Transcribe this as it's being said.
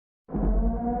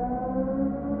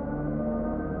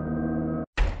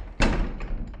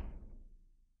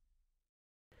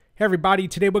Hey everybody,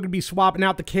 today we're going to be swapping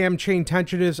out the cam chain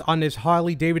tensioners on this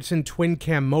Harley Davidson twin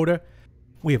cam motor.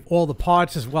 We have all the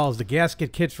parts as well as the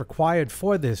gasket kits required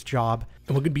for this job,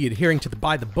 and we're going to be adhering to the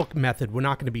by the book method. We're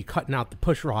not going to be cutting out the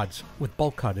push rods with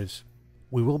bolt cutters.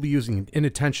 We will be using an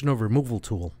inner-tensioner removal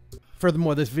tool.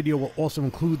 Furthermore, this video will also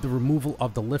include the removal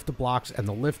of the lifter blocks and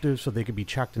the lifters so they can be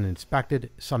checked and inspected,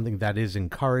 something that is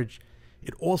encouraged.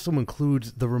 It also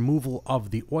includes the removal of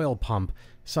the oil pump,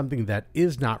 something that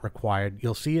is not required.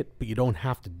 You'll see it, but you don't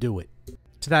have to do it.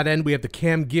 To that end, we have the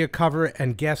cam gear cover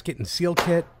and gasket and seal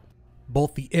kit,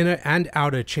 both the inner and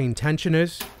outer chain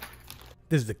tensioners.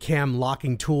 This is the cam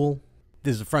locking tool.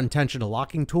 This is the front tensioner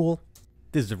locking tool.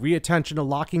 This is the rear tensioner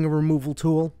locking and removal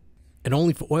tool. And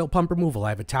only for oil pump removal, I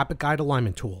have a tappet guide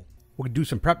alignment tool. We're going to do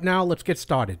some prep now. Let's get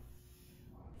started.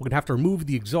 We're going to have to remove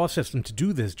the exhaust system to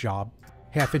do this job.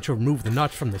 Half inch will remove the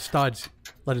nuts from the studs.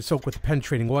 Let it soak with the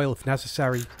penetrating oil if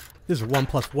necessary. This is a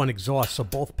 1+1 exhaust, so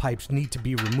both pipes need to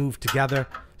be removed together.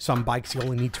 Some bikes you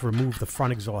only need to remove the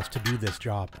front exhaust to do this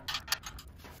job.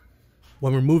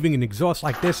 When removing an exhaust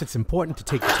like this, it's important to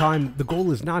take your time. The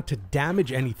goal is not to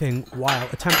damage anything while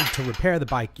attempting to repair the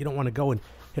bike. You don't want to go and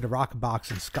hit a rocker box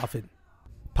and scuff it.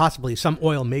 Possibly some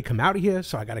oil may come out of here,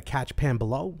 so I got a catch pan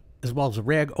below, as well as a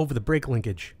rag over the brake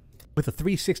linkage. With a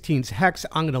 3/16 hex,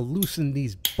 I'm going to loosen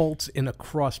these bolts in a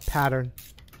cross pattern.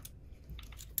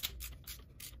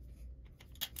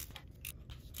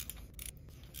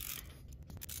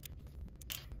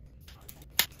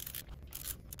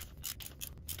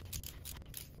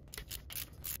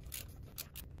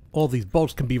 All these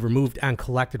bolts can be removed and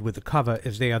collected with the cover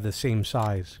as they are the same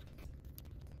size.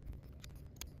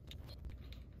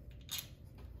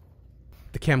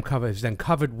 The cam cover is then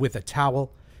covered with a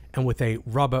towel, and with a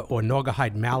rubber or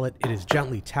naugahyde mallet, it is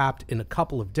gently tapped in a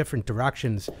couple of different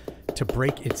directions to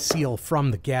break its seal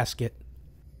from the gasket.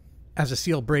 As the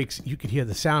seal breaks, you can hear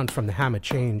the sound from the hammer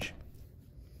change.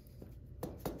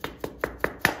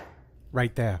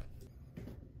 Right there.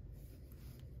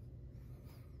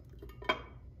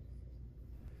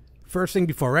 First thing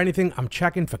before anything, I'm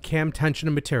checking for cam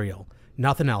tensioner material.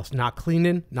 Nothing else. Not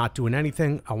cleaning, not doing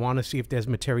anything. I want to see if there's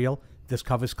material. This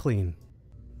cover's clean.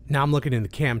 Now I'm looking in the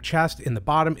cam chest, in the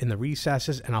bottom, in the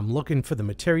recesses, and I'm looking for the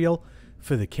material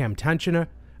for the cam tensioner.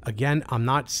 Again, I'm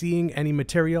not seeing any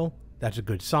material. That's a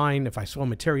good sign. If I saw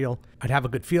material, I'd have a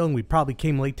good feeling we probably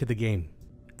came late to the game.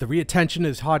 The rear tensioner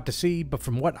is hard to see, but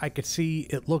from what I could see,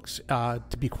 it looks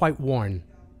to be quite worn.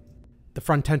 The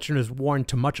front tensioner is worn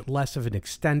to much less of an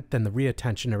extent than the rear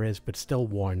tensioner is, but still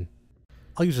worn.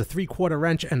 I'll use a 3/4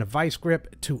 wrench and a vice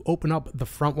grip to open up the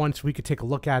front one so we could take a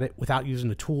look at it without using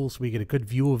the tools so we get a good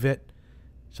view of it.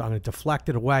 So I'm going to deflect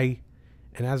it away,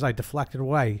 and as I deflect it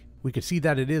away, we can see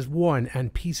that it is worn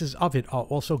and pieces of it are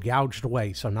also gouged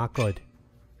away, so not good.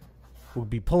 We'll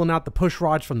be pulling out the push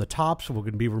rods from the top, so we're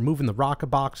going to be removing the rocker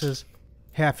boxes.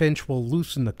 1/2 inch will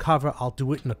loosen the cover. I'll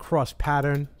do it in a cross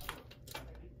pattern.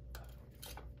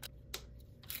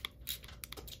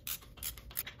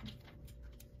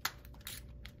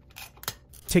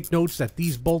 Take notes that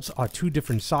these bolts are 2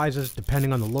 different sizes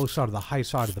depending on the low side or the high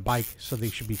side of the bike, so they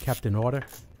should be kept in order.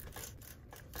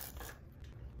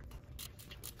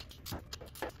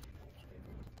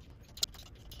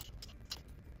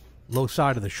 Low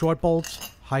side are the short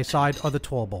bolts, high side are the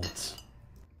tall bolts.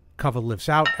 Cover lifts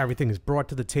out, everything is brought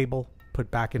to the table, put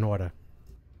back in order.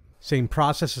 Same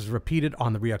process is repeated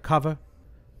on the rear cover,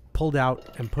 pulled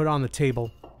out and put on the table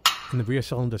in the rear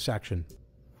cylinder section.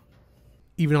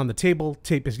 Even on the table,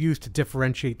 tape is used to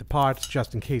differentiate the parts,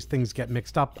 just in case things get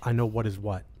mixed up, I know what is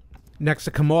what. Next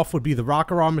to come off would be the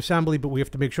rocker arm assembly, but we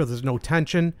have to make sure there's no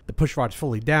tension, the push rod's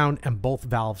fully down, and both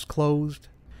valves closed.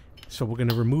 So we're going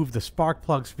to remove the spark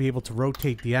plugs to be able to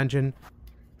rotate the engine.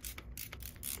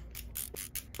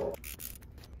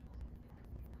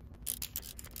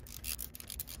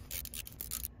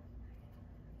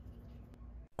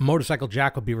 A motorcycle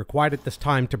jack will be required at this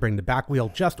time to bring the back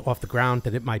wheel just off the ground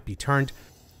that it might be turned.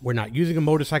 We're not using a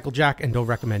motorcycle jack and don't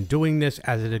recommend doing this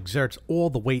as it exerts all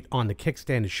the weight on the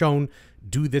kickstand as shown.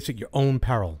 Do this at your own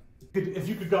peril. If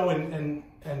you could go and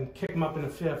kick them up in a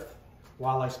 5th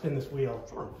while I spin this wheel.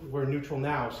 Sure. We're neutral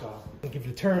now, so I'll give it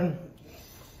a turn.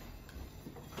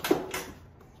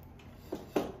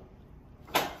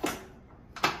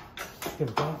 Give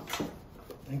it go.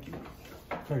 Thank you.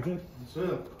 Very good. That's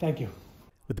it. Thank you.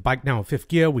 With the bike now in 5th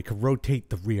gear, we can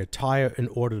rotate the rear tire in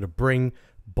order to bring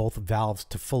both valves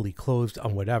to fully closed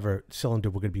on whatever cylinder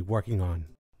we're going to be working on.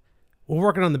 We're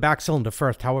working on the back cylinder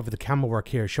first, however the camera work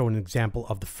here is showing an example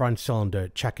of the front cylinder,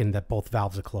 checking that both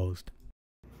valves are closed.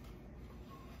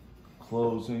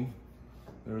 Closing.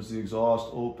 There's the exhaust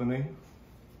opening.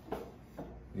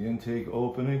 The intake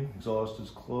opening, exhaust is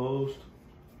closed.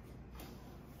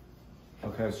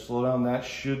 Okay, slow down. That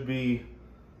should be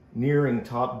nearing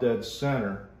top dead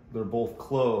center. They're both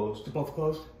closed. They're both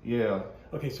closed? Yeah.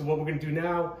 Okay, so what we're gonna do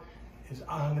now is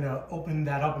I'm gonna open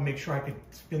that up and make sure I could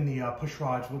spin the push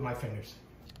rods with my fingers.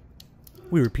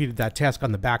 We repeated that task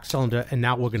on the back cylinder, and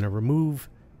now we're gonna remove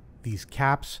these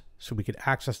caps so we could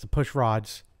access the push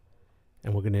rods,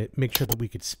 and we're gonna make sure that we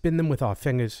could spin them with our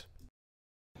fingers.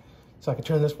 So I can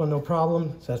turn this one no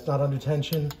problem, so that's not under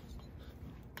tension.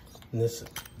 And this,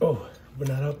 oh, open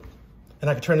that up. And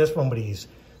I can turn this one with ease.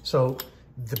 So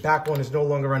the back one is no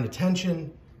longer under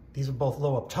tension. These are both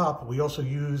low up top. We also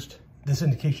used this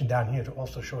indication down here to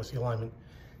also show us the alignment.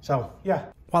 So yeah.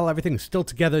 While everything's still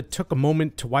together, took a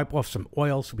moment to wipe off some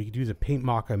oil so we could use a paint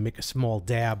marker and make a small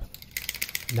dab.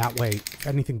 And that way, if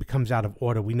anything becomes out of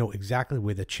order, we know exactly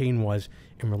where the chain was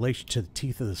in relation to the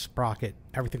teeth of the sprocket.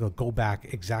 Everything will go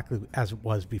back exactly as it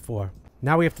was before.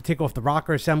 Now we have to take off the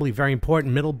rocker assembly. Very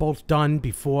important. Middle bolts done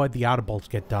before the outer bolts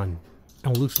get done.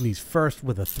 And we'll loosen these first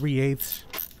with a 3/8.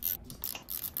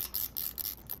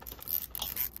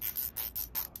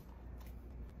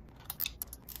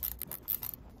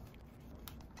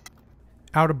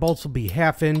 Outer bolts will be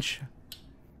 1/2 inch.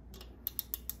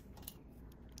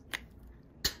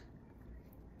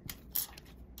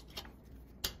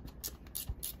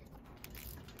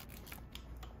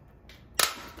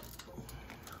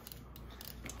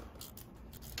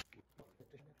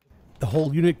 The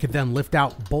whole unit could then lift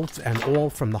out bolts and all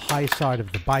from the high side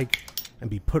of the bike and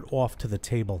be put off to the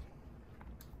table.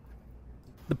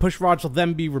 The push rods will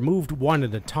then be removed one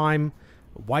at a time,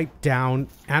 wiped down,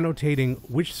 annotating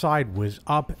which side was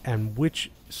up and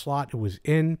which slot it was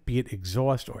in, be it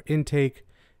exhaust or intake,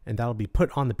 and that'll be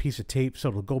put on the piece of tape so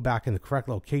it'll go back in the correct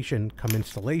location come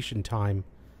installation time.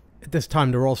 At this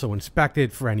time, they're also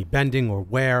inspected for any bending or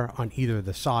wear on either of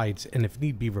the sides, and if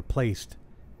need be, replaced.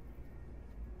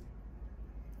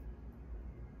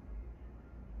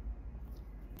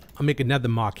 I'll make another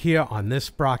mark here on this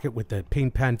sprocket with the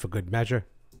paint pen for good measure.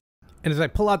 And as I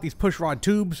pull out these push rod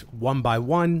tubes one by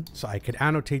one so I could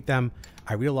annotate them,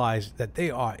 I realize that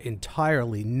they are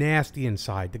entirely nasty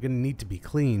inside. They're going to need to be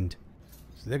cleaned.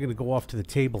 So they're going to go off to the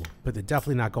table, but they're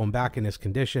definitely not going back in this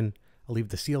condition. I'll leave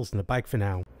the seals in the bike for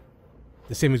now.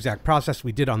 The same exact process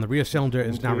we did on the rear cylinder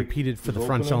is now repeated for the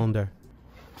front cylinder.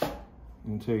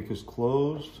 Intake is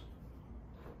closed.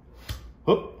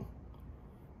 Hoop.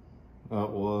 That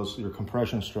was your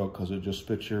compression stroke because it just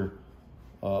spit your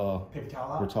towel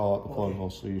out the plug hole,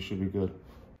 so you should be good.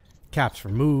 Caps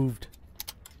removed,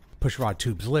 push rod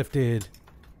tubes lifted,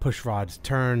 push rods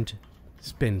turned,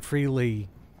 spin freely,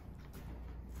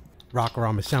 rocker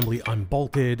arm assembly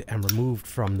unbolted and removed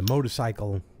from the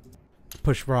motorcycle,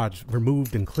 push rods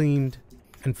removed and cleaned,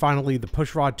 and finally the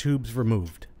push rod tubes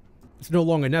removed. It's no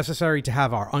longer necessary to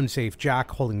have our unsafe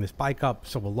jack holding this bike up,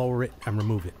 so we'll lower it and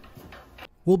remove it.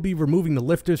 We'll be removing the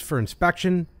lifters for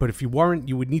inspection, but if you weren't,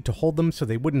 you would need to hold them so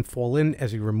they wouldn't fall in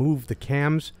as you remove the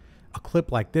cams. A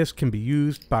clip like this can be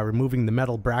used by removing the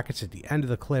metal brackets at the end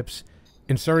of the clips,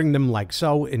 inserting them like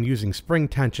so, and using spring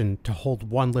tension to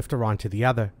hold one lifter onto the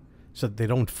other so that they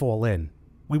don't fall in.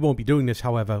 We won't be doing this,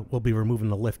 however. We'll be removing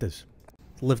the lifters.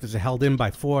 The lifters are held in by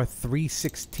 4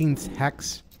 3/16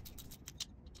 hex.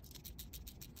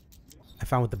 I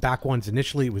found with the back ones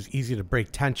initially it was easy to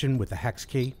break tension with the hex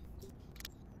key.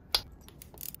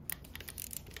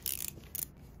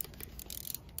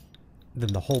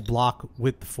 Then the whole block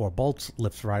with the 4 bolts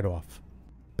lifts right off.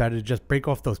 Better to just break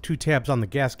off those 2 tabs on the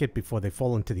gasket before they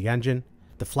fall into the engine.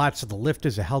 The flats of the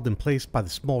lifters are held in place by the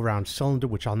small round cylinder,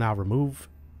 which I'll now remove.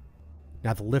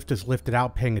 Now the lift is lifted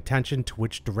out, paying attention to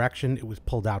which direction it was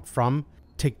pulled out from.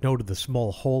 Take note of the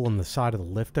small hole on the side of the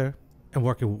lifter. And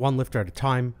working one lifter at a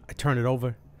time, I turn it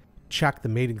over, check the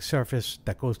mating surface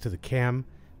that goes to the cam,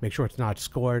 make sure it's not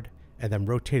scored, and then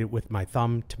rotate it with my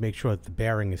thumb to make sure that the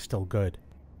bearing is still good.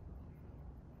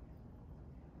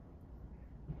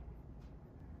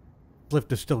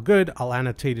 Lift is still good, I'll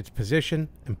annotate its position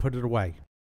and put it away.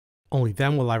 Only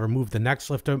then will I remove the next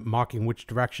lifter, marking which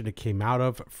direction it came out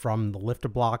of from the lifter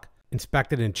block.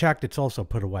 Inspected and checked, it's also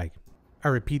put away. I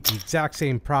repeat the exact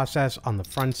same process on the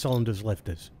front cylinder's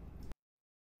lifters.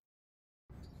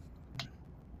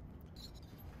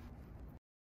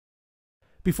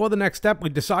 Before the next step, we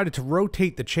decided to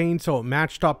rotate the chain so it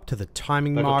matched up to the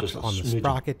timing marks on the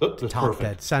sprocket to top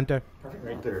dead center. Perfect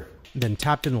right there. Then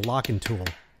tapped in the locking tool.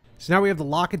 So now we have the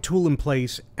locking tool in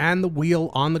place and the wheel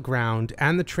on the ground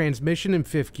and the transmission in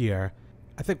 5th gear.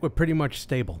 I think we're pretty much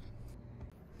stable.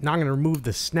 Now I'm going to remove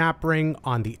the snap ring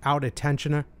on the outer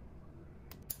tensioner.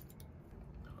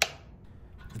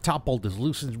 The top bolt is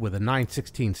loosened with a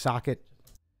 9/16 socket.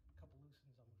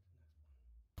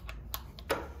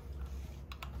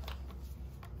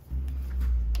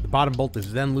 The bottom bolt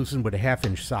is then loosened with a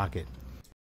 1/2-inch socket.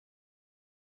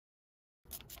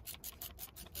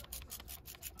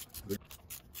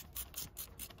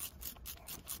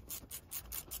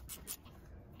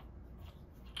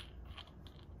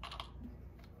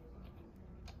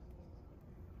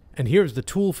 And here's the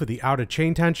tool for the outer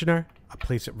chain tensioner. I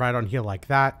place it right on here like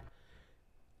that.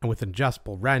 And with an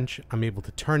adjustable wrench, I'm able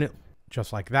to turn it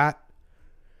just like that.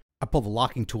 I pulled the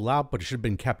locking tool out, but it should have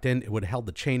been kept in. It would have held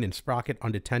the chain and sprocket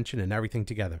under tension and everything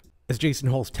together. As Jason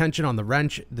holds tension on the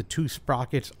wrench, the two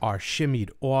sprockets are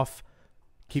shimmied off,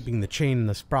 keeping the chain and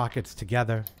the sprockets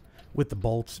together with the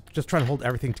bolts. Just trying to hold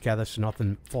everything together so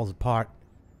nothing falls apart,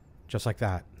 just like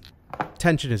that.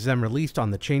 Tension is then released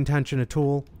on the chain tensioner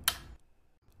tool.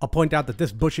 I'll point out that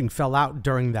this bushing fell out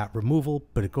during that removal,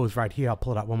 but it goes right here. I'll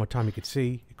pull it out one more time. You can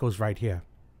see it goes right here.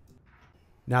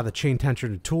 Now the chain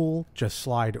tensioner tool just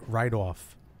slide right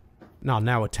off. Now I'll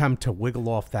now attempt to wiggle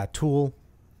off that tool.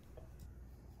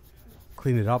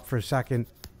 Clean it up for a second,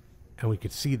 and we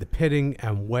can see the pitting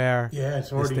and where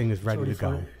this thing is ready to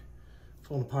go.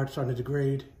 Falling apart, starting to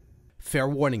degrade. Fair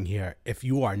warning here, if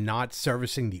you are not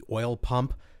servicing the oil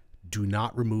pump, do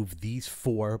not remove these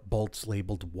 4 bolts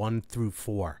labeled 1 through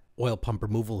 4. Oil pump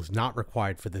removal is not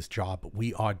required for this job.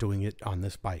 We are doing it on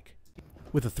this bike.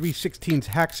 With a 3/16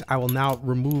 hex, I will now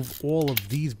remove all of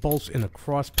these bolts in a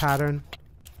cross pattern.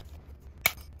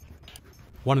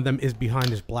 One of them is behind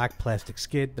this black plastic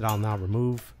skid that I'll now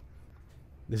remove.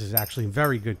 This is actually in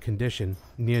very good condition,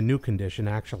 near new condition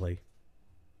actually.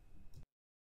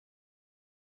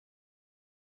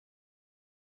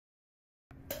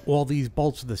 All these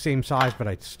bolts are the same size, but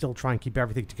I still try and keep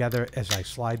everything together as I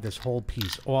slide this whole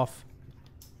piece off.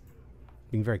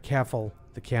 Being very careful,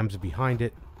 the cams are behind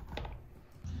it.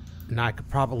 Now I could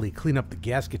probably clean up the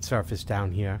gasket surface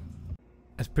down here.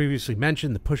 As previously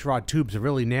mentioned, the pushrod tubes are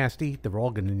really nasty. They're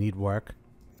all going to need work.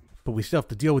 But we still have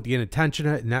to deal with the inner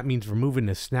tensioner, and that means removing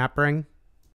this snap ring.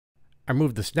 I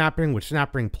removed the snap ring with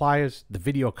snap ring pliers. The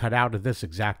video cut out at this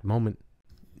exact moment.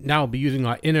 Now I'll be using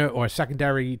our inner or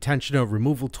secondary tensioner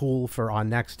removal tool for our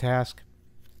next task.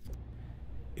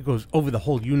 It goes over the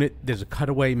whole unit. There's a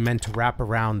cutaway meant to wrap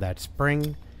around that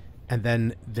spring. And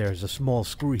then there's a small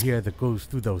screw here that goes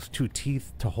through those 2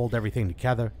 teeth to hold everything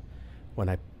together. When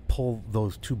I pull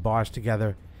those 2 bars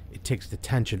together, it takes the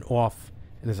tension off.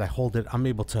 And as I hold it, I'm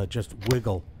able to just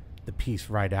wiggle the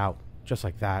piece right out. Just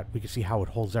like that. We can see how it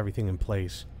holds everything in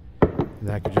place. And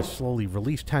then I can just slowly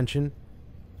release tension.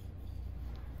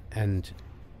 And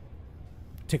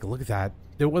take a look at that.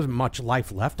 There wasn't much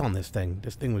life left on this thing.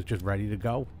 This thing was just ready to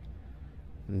go.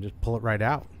 And just pull it right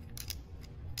out.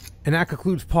 And that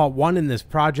concludes part 1 in this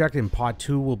project. In part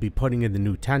 2, we'll be putting in the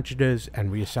new tensioners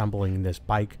and reassembling this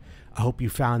bike. I hope you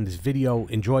found this video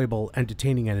enjoyable,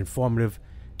 entertaining, and informative.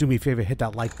 Do me a favor, hit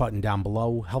that like button down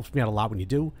below. Helps me out a lot when you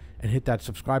do. And hit that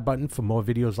subscribe button for more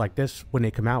videos like this when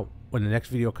they come out. When the next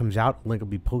video comes out, a link will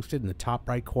be posted in the top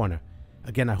right corner.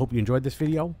 Again, I hope you enjoyed this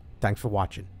video. Thanks for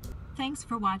watching. Thanks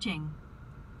for watching.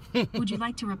 Would you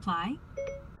like to reply?